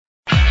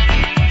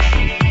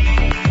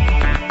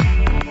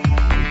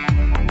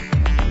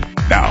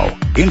Now,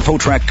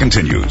 InfoTrack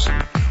continues.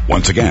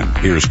 Once again,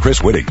 here's Chris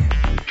Whitting.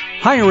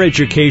 Higher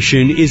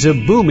education is a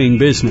booming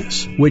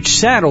business, which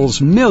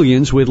saddles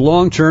millions with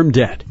long-term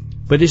debt.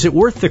 But is it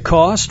worth the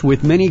cost,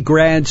 with many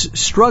grads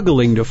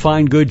struggling to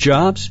find good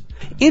jobs?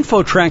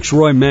 InfoTrack's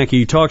Roy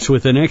Mackey talks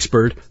with an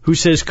expert who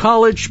says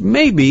college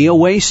may be a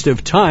waste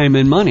of time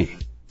and money.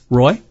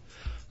 Roy?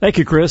 Thank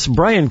you, Chris.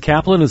 Bryan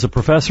Caplan is a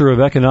professor of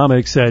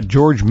economics at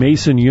George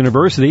Mason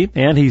University,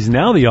 and he's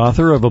now the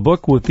author of a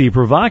book with the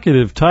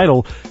provocative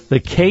title, The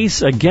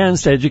Case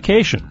Against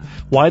Education: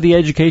 Why the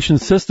Education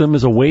System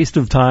is a Waste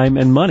of Time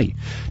and Money.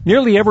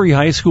 Nearly every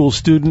high school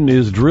student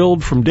is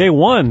drilled from day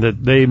one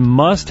that they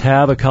must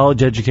have a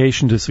college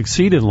education to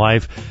succeed in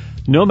life,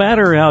 no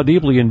matter how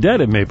deeply in debt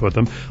it may put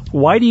them.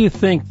 Why do you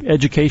think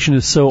education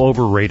is so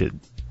overrated?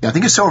 I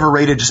think it's so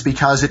overrated just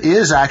because it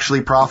is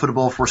actually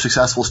profitable for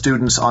successful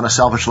students on a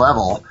selfish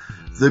level.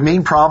 The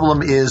main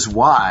problem is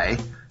why.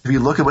 If you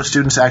look at what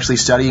students actually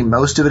study,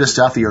 most of it is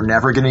stuff that you're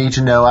never going to need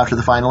to know after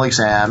the final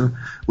exam,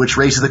 which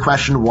raises the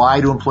question, why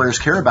do employers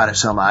care about it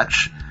so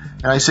much?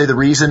 And I say the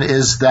reason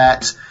is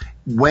that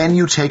when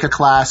you take a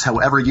class,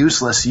 however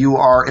useless, you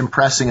are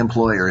impressing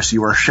employers.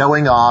 You are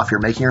showing off. You're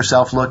making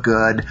yourself look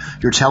good.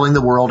 You're telling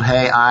the world,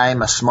 hey,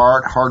 I'm a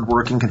smart,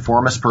 hardworking,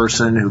 conformist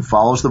person who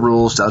follows the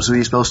rules, does what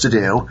he's supposed to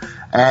do.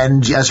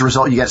 And as a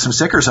result, you get some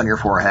stickers on your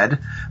forehead.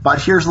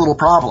 But here's a little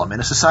problem. In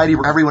a society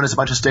where everyone has a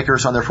bunch of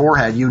stickers on their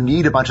forehead, you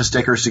need a bunch of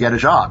stickers to get a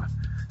job.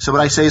 So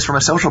what I say is, from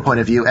a social point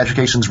of view,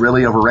 education's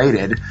really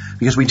overrated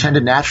because we tend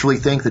to naturally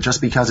think that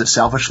just because it's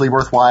selfishly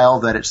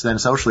worthwhile, that it's then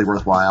socially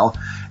worthwhile.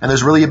 And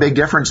there's really a big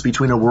difference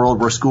between a world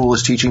where school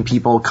is teaching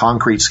people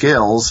concrete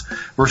skills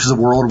versus a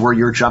world where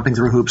you're jumping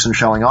through hoops and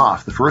showing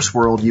off. The first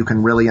world, you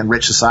can really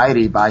enrich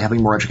society by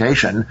having more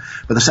education.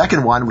 But the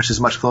second one, which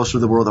is much closer to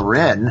the world that we're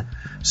in,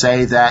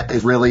 say that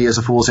it really is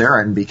a fool's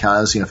errand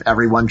because, if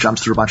everyone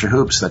jumps through a bunch of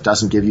hoops, that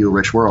doesn't give you a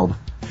rich world.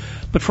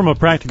 But from a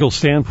practical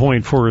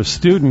standpoint, for a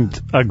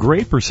student, a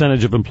great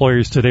percentage of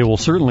employers today will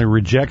certainly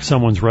reject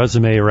someone's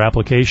resume or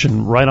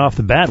application right off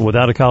the bat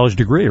without a college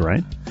degree,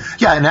 right?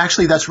 Yeah, and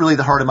actually that's really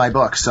the heart of my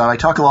book. So I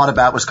talk a lot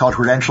about what's called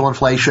credential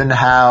inflation,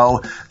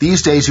 how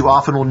these days you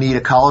often will need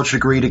a college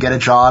degree to get a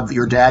job that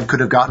your dad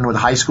could have gotten with a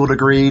high school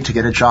degree, to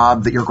get a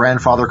job that your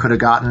grandfather could have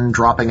gotten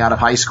dropping out of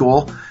high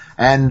school.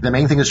 And the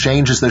main thing that's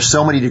changed is there's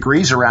so many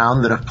degrees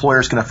around that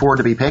employers can afford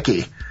to be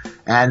picky.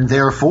 And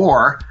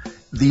therefore,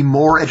 the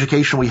more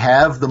education we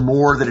have, the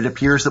more that it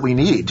appears that we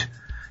need.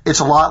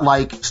 It's a lot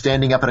like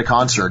standing up at a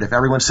concert. If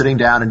everyone's sitting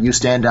down and you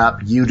stand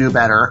up, you do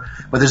better.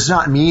 But this does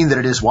not mean that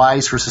it is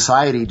wise for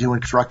society to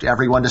instruct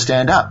everyone to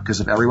stand up,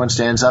 because if everyone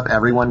stands up,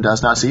 everyone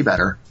does not see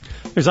better.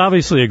 There's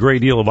obviously a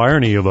great deal of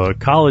irony of a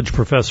college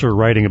professor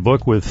writing a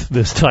book with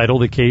this title,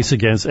 The Case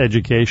Against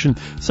Education.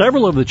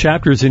 Several of the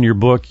chapters in your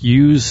book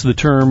use the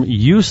term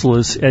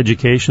useless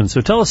education.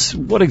 So tell us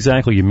what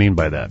exactly you mean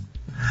by that.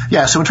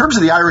 Yeah, so in terms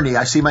of the irony,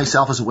 I see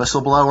myself as a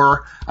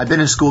whistleblower. I've been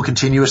in school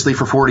continuously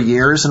for 40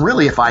 years, and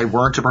really if I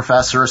weren't a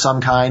professor of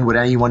some kind, would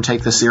anyone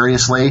take this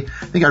seriously?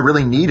 I think I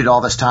really needed all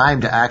this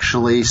time to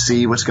actually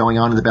see what's going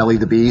on in the belly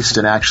of the beast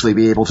and actually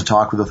be able to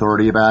talk with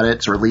authority about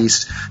it, or at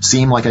least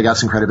seem like I got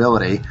some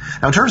credibility.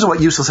 Now, in terms of what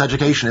useless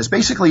education is,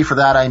 basically for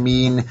that I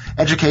mean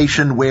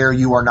education where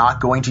you are not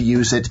going to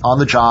use it on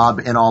the job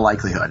in all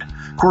likelihood.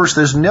 Of course,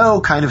 there's no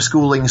kind of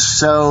schooling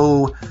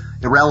so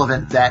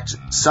irrelevant that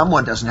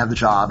someone doesn't have the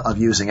job of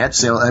using it.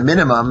 So at a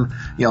minimum,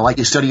 like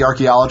you study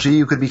archaeology,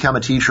 you could become a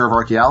teacher of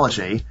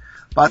archaeology.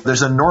 But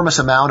there's an enormous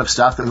amount of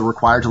stuff that we're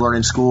required to learn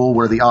in school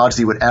where the odds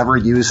that you would ever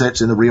use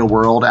it in the real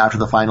world after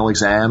the final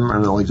exam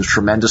are just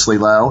tremendously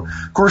low.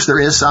 Of course, there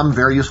is some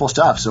very useful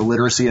stuff. So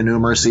literacy and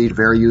numeracy,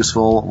 very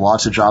useful.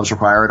 Lots of jobs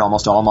require it.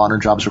 Almost all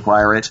modern jobs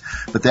require it.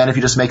 But then if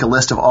you just make a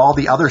list of all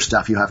the other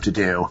stuff you have to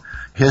do,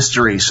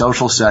 history,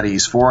 social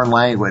studies, foreign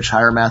language,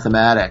 higher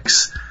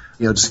mathematics,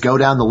 just go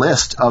down the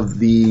list of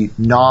the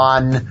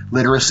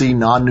non-literacy,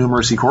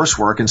 non-numeracy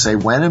coursework and say,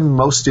 when are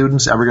most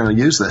students ever going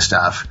to use this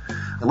stuff?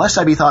 Unless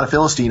I be thought a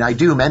Philistine, I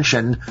do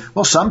mention,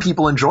 well, some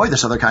people enjoy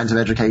this other kinds of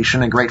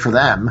education and great for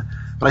them.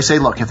 But I say,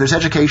 look, if there's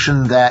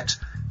education that,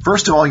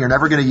 first of all, you're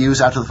never going to use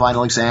after the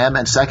final exam,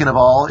 and second of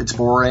all, it's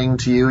boring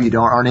to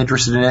you, aren't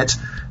interested in it,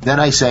 then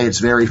I say it's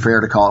very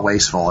fair to call it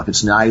wasteful. If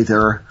it's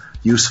neither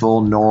useful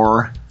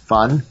nor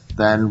fun,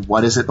 then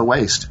what is it but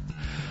waste?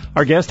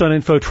 Our guest on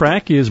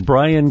InfoTrack is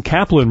Bryan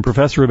Caplan,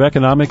 professor of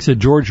economics at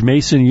George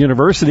Mason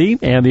University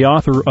and the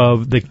author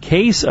of The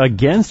Case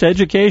Against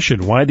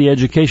Education: Why the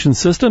Education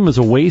System is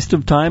a Waste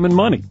of Time and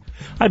Money.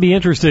 I'd be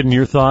interested in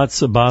your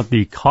thoughts about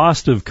the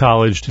cost of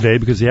college today,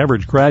 because the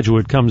average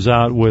graduate comes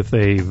out with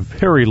a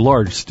very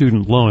large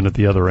student loan at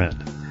the other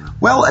end.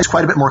 Well, it's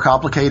quite a bit more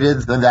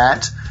complicated than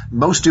that.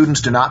 Most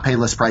students do not pay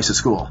list price at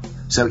school.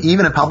 So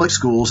even in public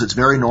schools, it's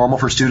very normal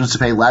for students to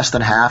pay less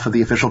than half of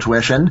the official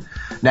tuition.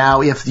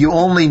 Now, if you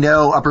only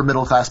know upper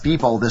middle class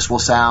people, this will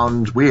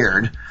sound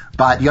weird,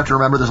 but you have to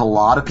remember there's a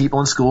lot of people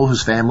in school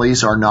whose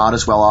families are not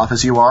as well off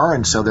as you are,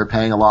 and so they're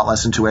paying a lot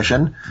less in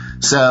tuition.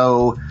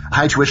 So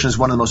high tuition is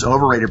one of the most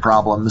overrated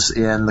problems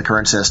in the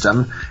current system.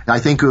 And I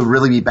think it would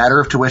really be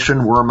better if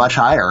tuition were much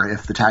higher,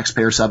 if the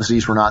taxpayer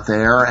subsidies were not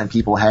there and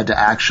people had to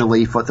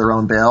actually foot their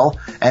own bill,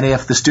 and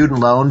if the student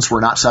loans were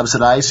not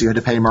subsidized, so you had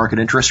to pay market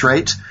interest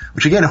rate,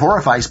 which again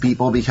horrifies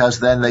people because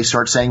then they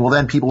start saying, well,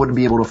 then people wouldn't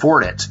be able to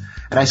afford it.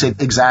 And I say,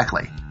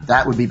 exactly.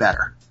 That would be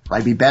better.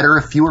 It'd be better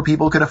if fewer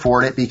people could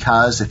afford it,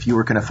 because if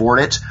fewer can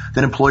afford it,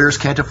 then employers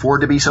can't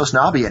afford to be so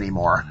snobby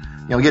anymore.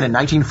 Again, in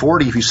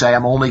 1940, if you say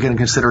I'm only going to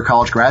consider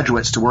college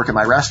graduates to work at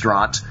my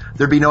restaurant,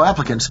 there'd be no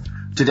applicants.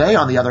 Today,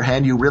 on the other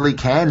hand, you really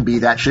can be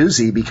that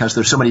choosy because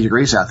there's so many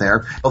degrees out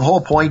there. The whole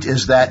point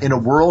is that in a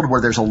world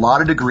where there's a lot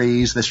of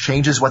degrees, this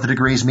changes what the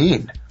degrees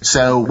mean.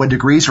 So when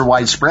degrees are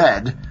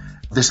widespread,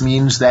 this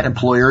means that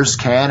employers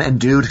can and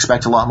do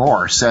expect a lot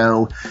more.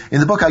 So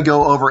in the book, I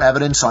go over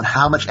evidence on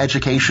how much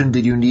education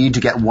did you need to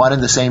get one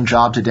and the same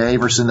job today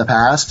versus in the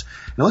past.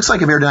 And it looks like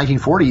compared to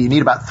 1940, you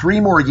need about 3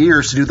 more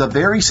years to do the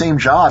very same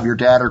job your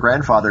dad or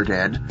grandfather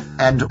did.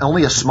 And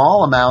only a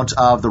small amount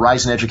of the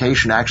rise in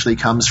education actually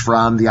comes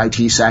from the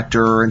IT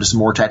sector and just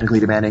more technically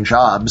demanding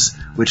jobs,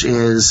 which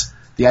is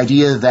the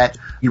idea that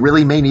you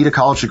really may need a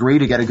college degree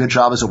to get a good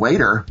job as a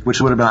waiter,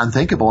 which would have been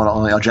unthinkable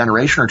only a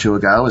generation or two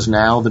ago, is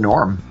now the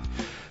norm.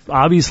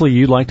 Obviously,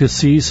 you'd like to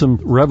see some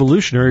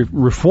revolutionary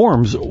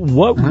reforms.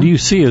 What do you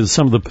see as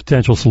some of the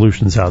potential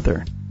solutions out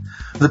there?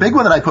 The big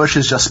one that I push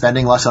is just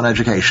spending less on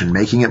education,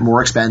 making it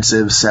more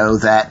expensive so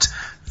that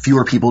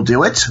fewer people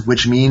do it,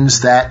 which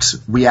means that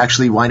we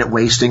actually wind up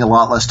wasting a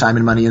lot less time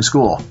and money in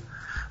school.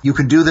 You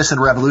can do this in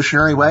a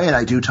revolutionary way, and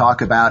I do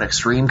talk about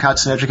extreme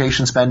cuts in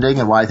education spending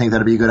and why I think that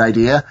would be a good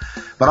idea.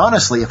 But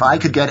honestly, if I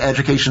could get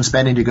education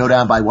spending to go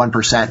down by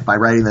 1% by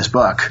writing this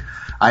book,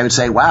 I would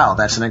say, wow,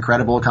 that's an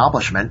incredible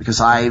accomplishment,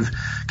 because I've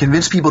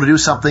convinced people to do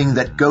something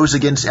that goes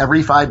against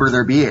every fiber of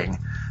their being.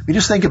 You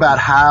just think about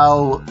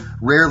how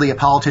rarely a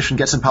politician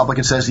gets in public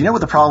and says, you know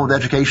what the problem with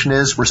education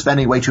is? We're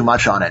spending way too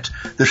much on it.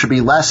 There should be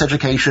less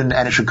education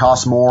and it should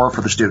cost more for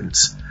the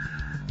students.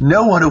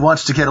 No one who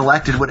wants to get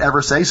elected would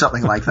ever say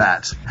something like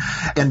that.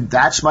 And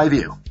that's my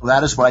view.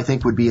 That is what I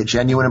think would be a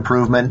genuine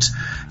improvement.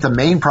 The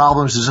main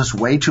problem is there's just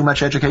way too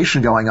much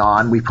education going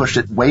on. We pushed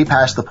it way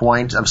past the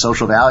point of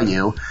social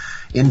value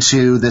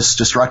into this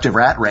destructive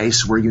rat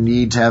race where you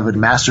need to have a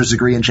master's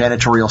degree in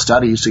janitorial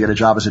studies to get a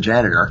job as a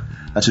janitor.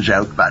 That's a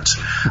joke, but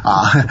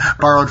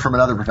borrowed from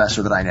another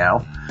professor that I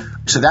know.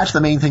 So that's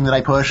the main thing that I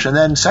push. And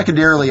then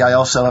secondarily, I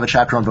also have a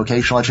chapter on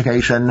vocational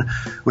education,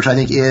 which I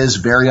think is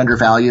very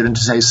undervalued in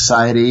today's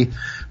society.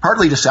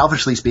 Partly just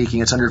selfishly speaking,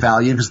 it's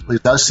undervalued because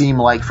it does seem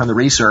like from the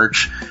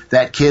research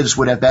that kids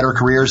would have better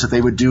careers if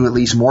they would do at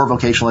least more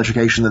vocational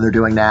education than they're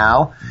doing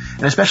now.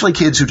 And especially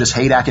kids who just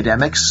hate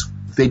academics,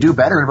 they do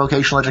better in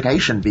vocational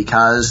education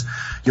because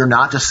you're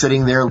not just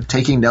sitting there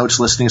taking notes,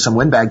 listening to some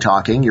windbag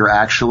talking. You're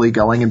actually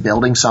going and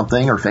building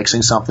something or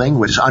fixing something,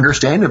 which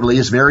understandably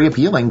is very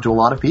appealing to a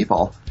lot of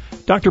people.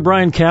 Dr.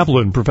 Bryan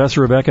Caplan,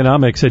 professor of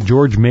economics at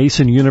George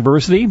Mason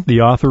University,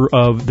 the author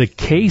of The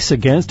Case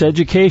Against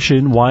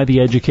Education, Why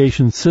the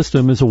Education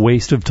System is a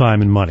Waste of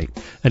Time and Money.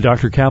 And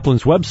Dr.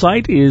 Caplan's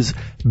website is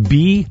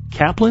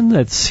bcaplan,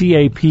 that's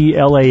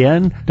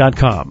CAPLAN.com.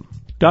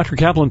 Dr.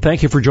 Caplan,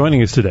 thank you for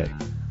joining us today.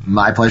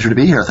 My pleasure to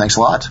be here. Thanks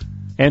a lot.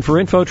 And for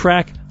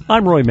InfoTrack,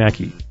 I'm Roy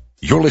Mackey.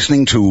 You're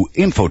listening to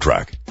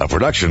InfoTrack, a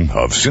production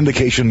of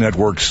Syndication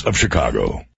Networks of Chicago.